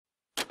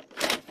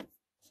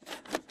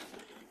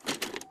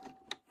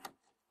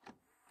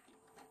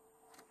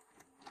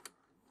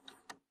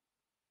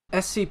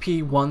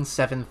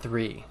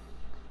SCP-173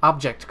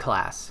 Object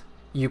Class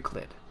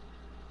Euclid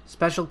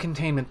Special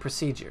Containment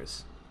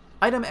Procedures.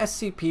 Item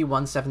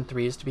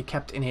SCP-173 is to be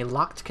kept in a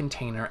locked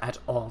container at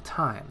all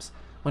times.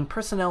 When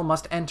personnel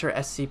must enter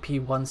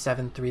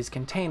SCP-173's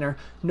container,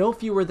 no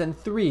fewer than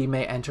 3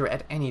 may enter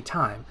at any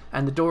time,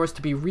 and the door is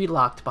to be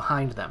relocked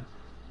behind them.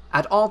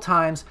 At all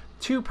times,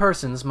 2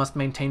 persons must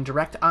maintain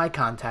direct eye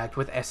contact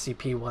with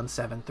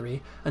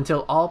SCP-173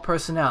 until all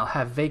personnel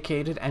have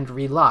vacated and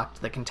relocked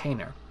the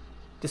container.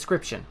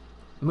 Description: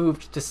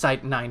 moved to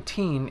Site-19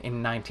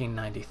 in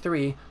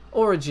 1993,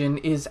 origin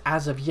is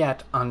as of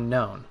yet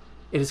unknown.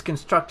 It is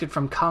constructed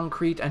from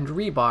concrete and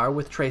rebar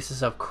with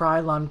traces of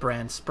Krylon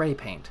brand spray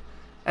paint.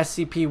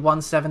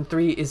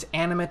 SCP-173 is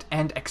animate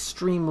and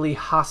extremely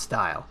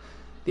hostile.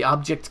 The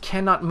object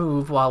cannot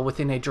move while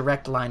within a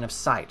direct line of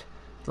sight.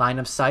 Line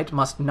of sight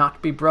must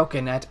not be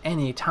broken at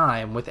any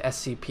time with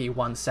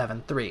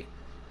SCP-173.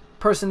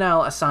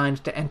 Personnel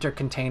assigned to enter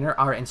container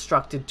are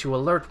instructed to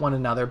alert one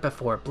another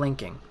before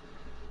blinking.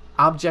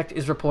 Object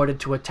is reported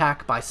to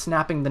attack by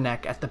snapping the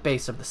neck at the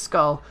base of the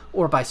skull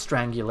or by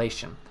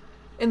strangulation.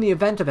 In the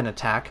event of an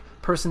attack,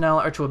 personnel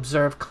are to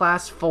observe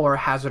Class 4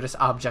 hazardous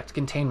object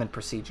containment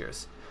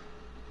procedures.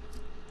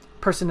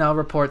 Personnel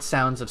report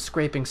sounds of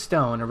scraping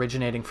stone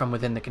originating from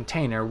within the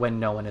container when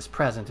no one is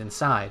present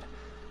inside.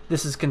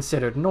 This is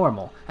considered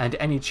normal, and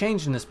any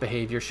change in this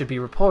behavior should be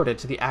reported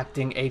to the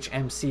acting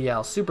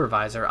HMCL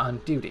supervisor on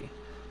duty.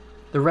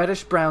 The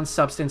reddish-brown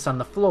substance on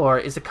the floor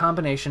is a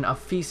combination of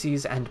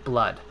feces and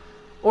blood.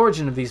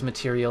 Origin of these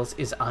materials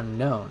is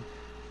unknown.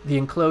 The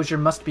enclosure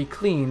must be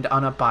cleaned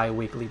on a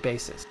bi-weekly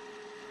basis.